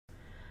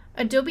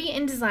Adobe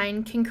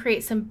InDesign can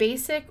create some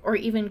basic or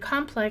even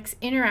complex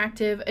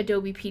interactive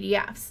Adobe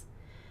PDFs.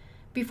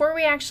 Before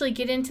we actually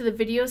get into the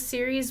video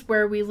series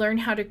where we learn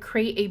how to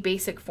create a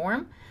basic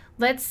form,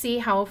 let's see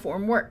how a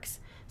form works.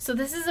 So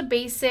this is a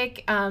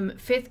basic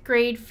 5th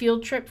grade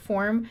field trip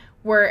form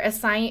where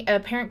a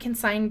parent can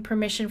sign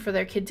permission for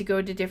their kid to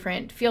go to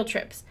different field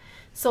trips.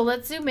 So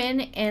let's zoom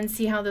in and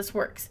see how this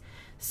works.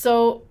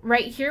 So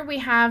right here we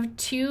have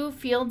two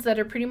fields that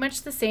are pretty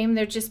much the same.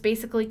 They're just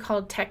basically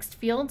called text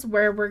fields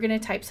where we're going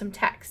to type some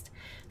text.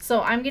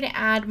 So I'm going to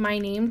add my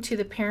name to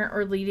the parent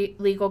or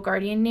legal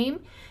guardian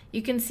name.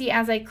 You can see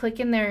as I click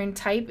in there and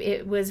type,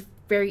 it was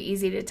very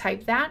easy to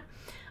type that.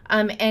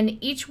 And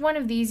each one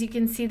of these, you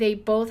can see they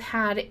both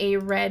had a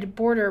red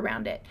border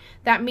around it.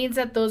 That means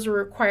that those are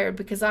required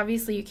because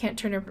obviously you can't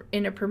turn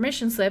in a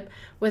permission slip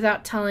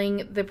without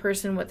telling the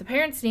person what the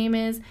parent's name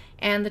is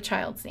and the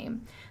child's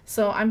name.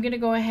 So I'm going to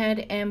go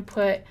ahead and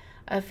put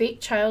a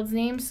fake child's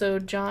name, so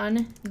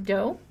John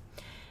Doe.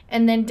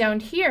 And then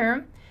down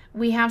here,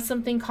 we have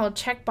something called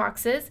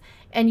checkboxes,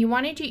 and you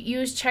wanted to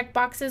use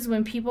checkboxes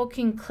when people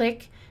can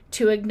click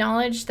to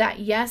acknowledge that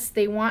yes,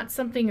 they want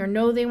something or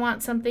no, they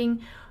want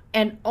something,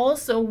 and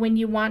also when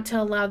you want to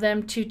allow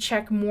them to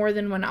check more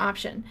than one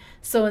option.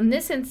 So in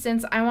this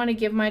instance, I want to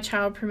give my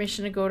child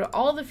permission to go to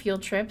all the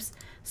field trips,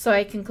 so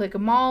I can click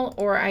them all,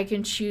 or I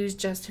can choose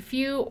just a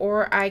few,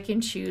 or I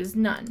can choose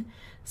none.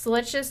 So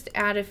let's just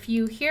add a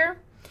few here.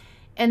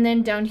 And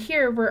then down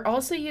here, we're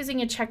also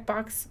using a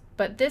checkbox,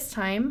 but this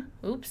time,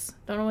 oops,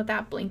 don't know what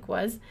that blink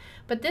was,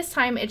 but this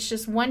time it's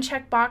just one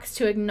checkbox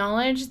to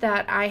acknowledge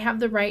that I have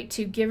the right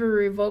to give or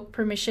revoke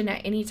permission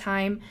at any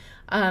time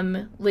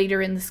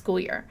later in the school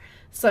year.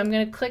 So I'm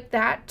going to click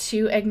that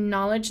to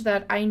acknowledge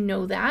that I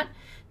know that.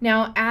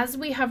 Now, as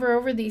we hover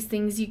over these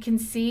things, you can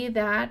see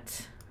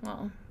that,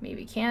 well,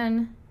 maybe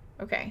can,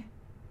 okay.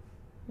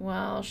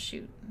 Well,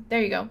 shoot,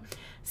 there you go.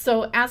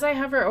 So as I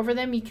hover over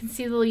them, you can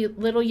see the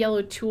little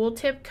yellow tool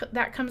tip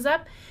that comes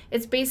up.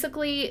 It's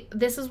basically,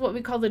 this is what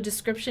we call the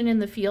description in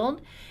the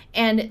field.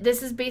 And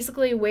this is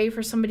basically a way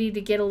for somebody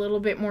to get a little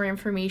bit more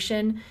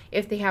information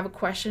if they have a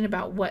question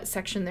about what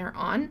section they're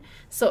on.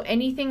 So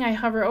anything I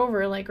hover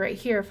over, like right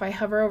here, if I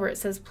hover over, it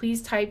says,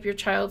 please type your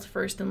child's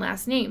first and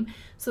last name.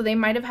 So they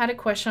might have had a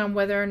question on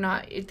whether or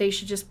not they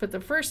should just put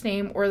the first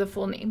name or the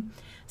full name.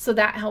 So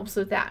that helps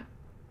with that.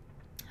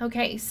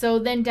 Okay, so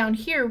then down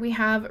here we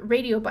have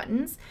radio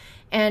buttons,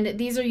 and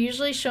these are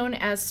usually shown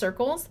as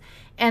circles.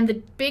 And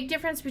the big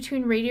difference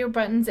between radio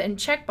buttons and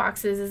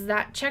checkboxes is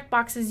that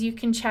checkboxes you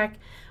can check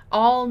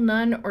all,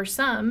 none, or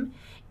some,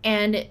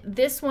 and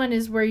this one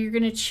is where you're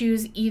going to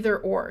choose either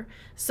or.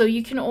 So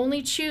you can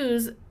only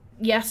choose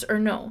yes or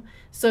no.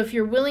 So if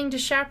you're willing to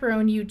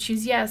chaperone, you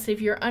choose yes.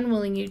 If you're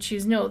unwilling, you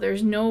choose no.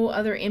 There's no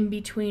other in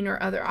between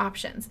or other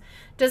options.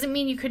 Doesn't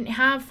mean you couldn't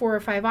have 4 or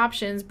 5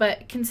 options,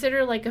 but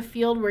consider like a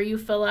field where you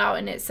fill out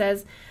and it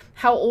says,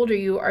 how old are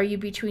you? Are you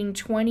between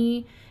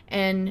 20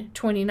 and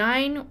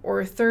 29,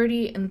 or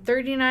 30 and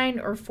 39,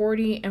 or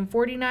 40 and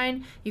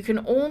 49? You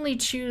can only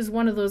choose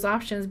one of those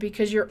options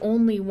because you're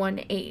only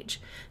one age.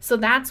 So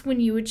that's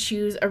when you would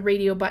choose a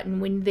radio button,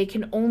 when they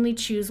can only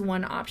choose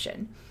one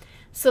option.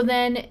 So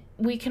then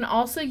we can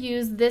also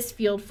use this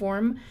field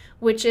form,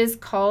 which is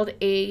called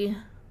a,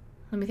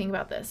 let me think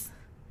about this.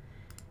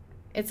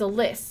 It's a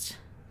list.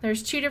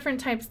 There's 2 different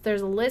types.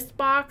 There's a list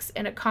box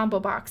and a combo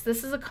box.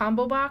 This is a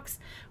combo box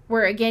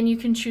where, again, you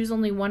can choose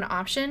only one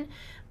option.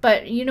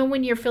 But you know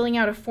when you're filling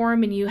out a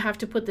form and you have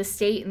to put the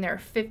state and there are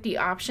 50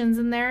 options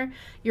in there,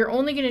 you're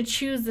only going to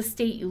choose the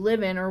state you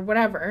live in or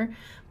whatever,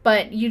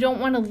 but you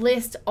don't want to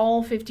list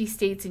all 50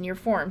 states in your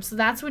form. So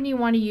that's when you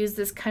want to use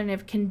this kind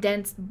of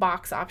condensed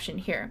box option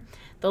here.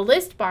 The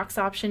list box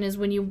option is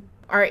when you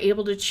are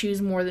able to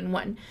choose more than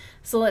one.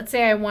 So let's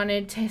say I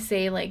wanted to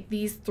say like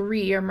these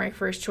 3 are my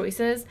first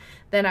choices,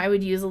 then I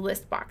would use a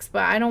list box.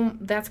 But I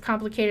don't, that's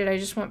complicated. I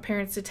just want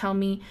parents to tell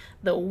me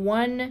the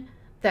one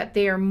that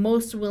they are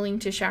most willing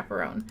to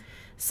chaperone.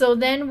 So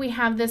then we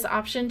have this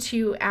option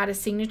to add a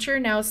signature.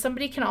 Now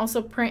somebody can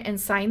also print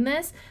and sign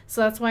this,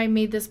 so that's why I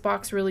made this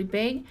box really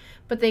big,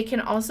 but they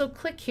can also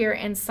click here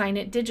and sign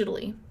it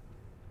digitally.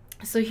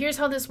 So here's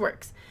how this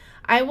works.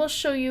 I will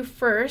show you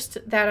first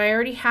that I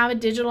already have a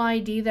digital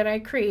ID that I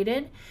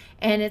created,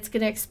 and it's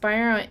going to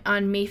expire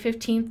on May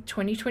 15th,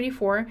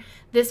 2024.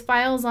 This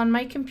file is on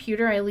my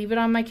computer. I leave it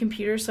on my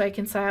computer so I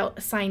can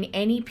sign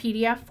any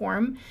PDF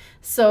form.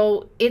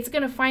 So it's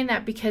going to find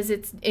that because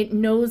it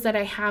knows that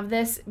I have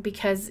this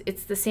because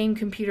it's the same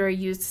computer I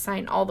use to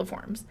sign all the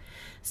forms.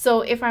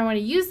 So if I want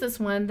to use this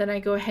one, then I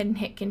go ahead and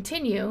hit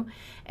continue,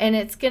 and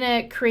it's going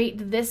to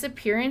create this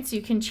appearance.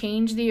 You can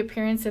change the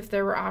appearance if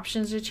there were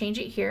options to change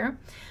it here.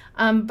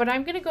 But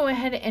I'm going to go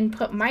ahead and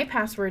put my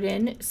password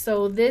in,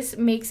 so this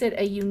makes it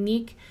a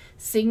unique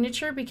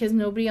signature because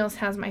nobody else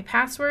has my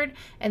password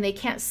and they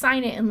can't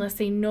sign it unless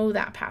they know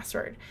that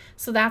password.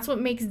 So that's what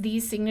makes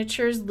these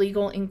signatures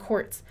legal in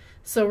courts.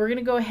 So we're going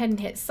to go ahead and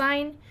hit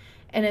sign,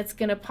 and it's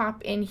going to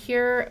pop in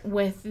here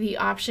with the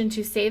option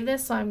to save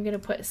this. So I'm going to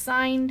put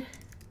signed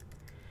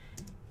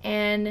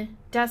and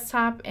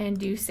desktop and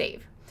do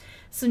save.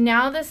 So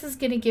now this is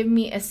going to give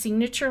me a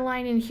signature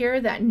line in here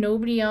that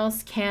nobody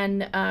else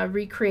can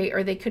recreate,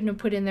 or they couldn't have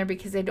put in there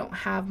because they don't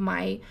have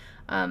my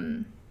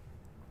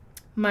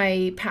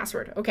my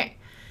password. Okay.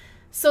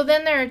 So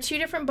then there are two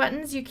different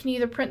buttons. You can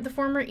either print the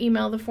form or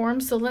email the form.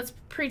 So let's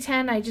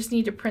pretend I just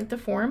need to print the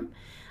form.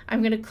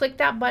 I'm going to click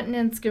that button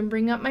and it's going to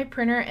bring up my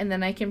printer, and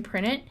then I can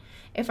print it.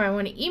 If I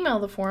want to email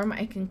the form,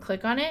 I can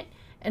click on it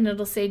and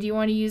it'll say, do you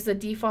want to use the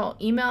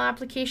default email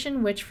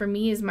application, which for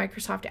me is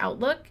Microsoft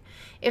Outlook.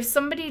 If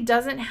somebody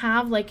doesn't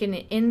have like an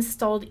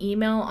installed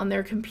email on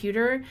their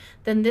computer,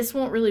 then this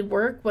won't really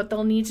work. What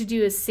they'll need to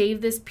do is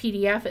save this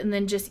PDF and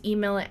then just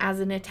email it as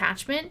an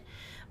attachment.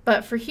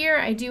 But for here,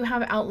 I do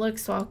have Outlook,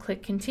 so I'll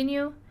click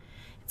continue.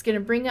 It's going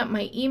to bring up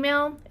my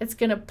email. It's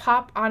going to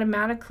pop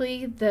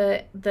automatically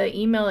the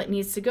email it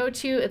needs to go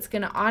to. It's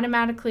going to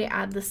automatically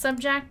add the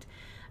subject,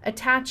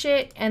 attach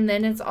it, and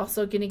then it's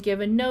also going to give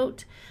a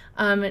note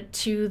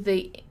to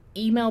the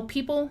email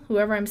people,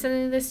 whoever I'm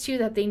sending this to,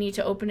 that they need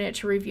to open it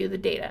to review the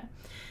data.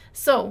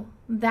 So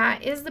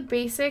that is the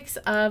basics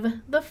of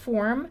the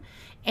form.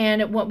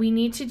 And what we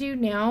need to do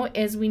now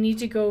is we need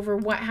to go over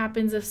what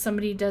happens if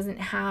somebody doesn't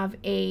have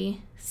a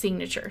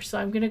signature. So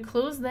I'm going to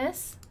close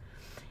this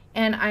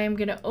and I am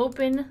going to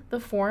open the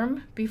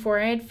form before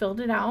I had filled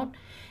it out.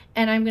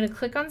 And I'm going to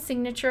click on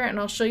signature, and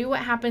I'll show you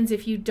what happens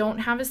if you don't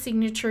have a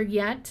signature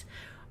yet,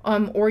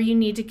 or you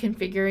need to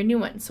configure a new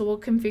one. So we'll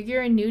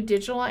configure a new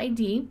digital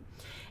ID,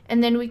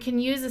 and then we can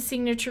use a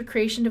signature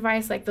creation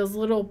device like those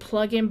little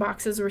plug-in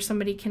boxes where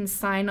somebody can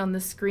sign on the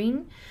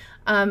screen.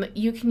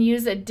 You can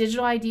use a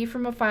digital ID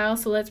from a file.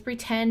 So let's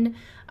pretend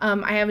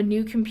I have a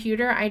new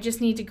computer. I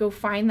just need to go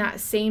find that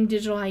same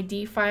digital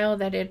ID file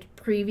that it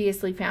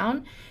previously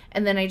found,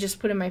 and then I just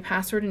put in my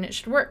password and it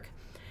should work.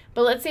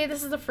 But let's say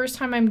this is the first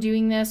time I'm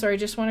doing this, or I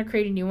just want to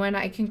create a new one.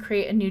 I can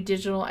create a new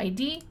digital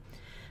ID,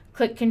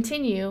 click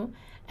continue,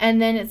 and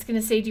then it's going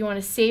to say, do you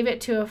want to save it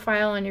to a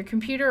file on your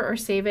computer or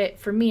save it,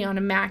 for me on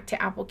a Mac,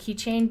 to Apple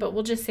Keychain, but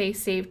we'll just say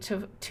save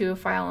to a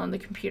file on the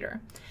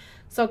computer.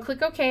 So I'll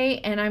click OK,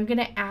 and I'm going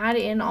to add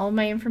in all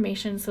my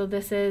information. So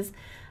this is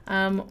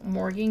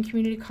Morgan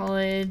Community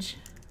College,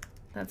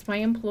 that's my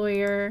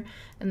employer,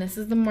 and this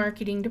is the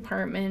marketing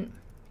department.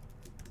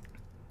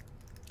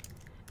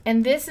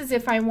 And this is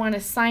if I want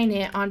to sign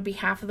it on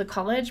behalf of the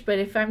college, but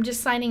if I'm just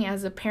signing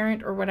as a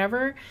parent or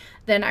whatever,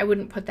 then I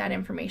wouldn't put that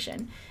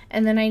information.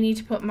 And then I need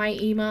to put my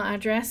email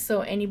address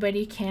so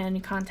anybody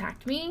can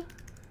contact me.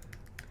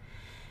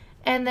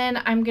 And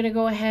then I'm going to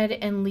go ahead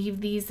and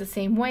leave these the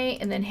same way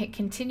and then hit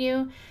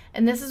continue.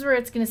 And this is where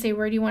it's going to say,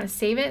 where do you want to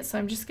save it? So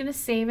I'm just going to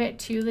save it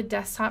to the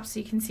desktop so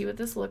you can see what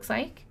this looks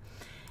like.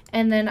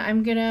 And then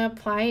I'm going to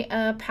apply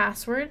a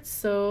password.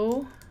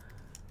 So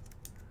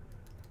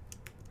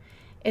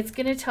it's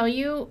going to tell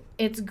you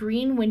it's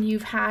green when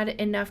you've had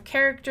enough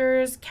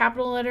characters,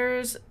 capital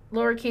letters,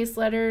 lowercase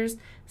letters,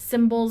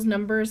 symbols,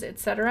 numbers,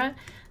 etc.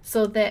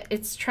 so that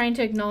it's trying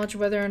to acknowledge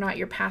whether or not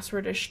your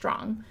password is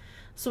strong.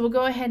 So we'll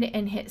go ahead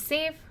and hit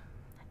save.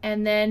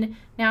 And then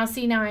now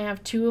see, now I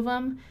have two of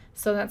them.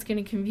 So that's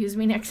going to confuse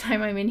me next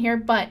time I'm in here.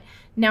 But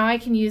now I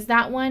can use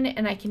that one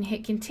and I can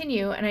hit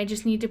continue, and I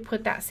just need to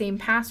put that same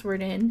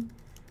password in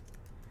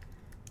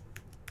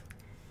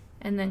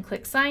and then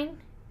click sign,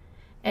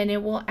 and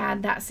it will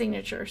add that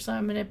signature. So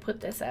I'm going to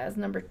put this as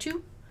number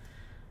 2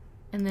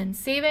 and then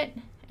save it.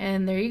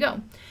 And there you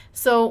go.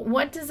 So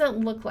what does it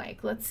look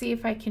like? Let's see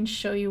if I can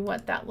show you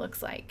what that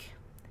looks like.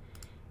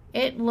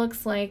 It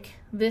looks like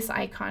this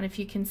icon, if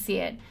you can see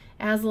it.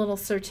 It has a little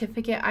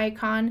certificate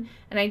icon,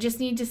 and I just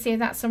need to save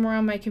that somewhere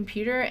on my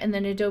computer, and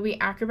then Adobe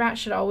Acrobat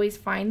should always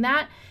find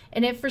that.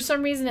 And if for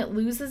some reason it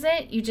loses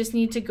it, you just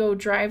need to go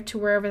drive to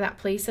wherever that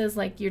place is,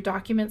 like your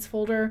documents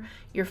folder,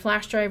 your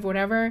flash drive,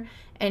 whatever,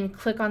 and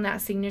click on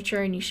that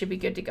signature and you should be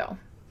good to go.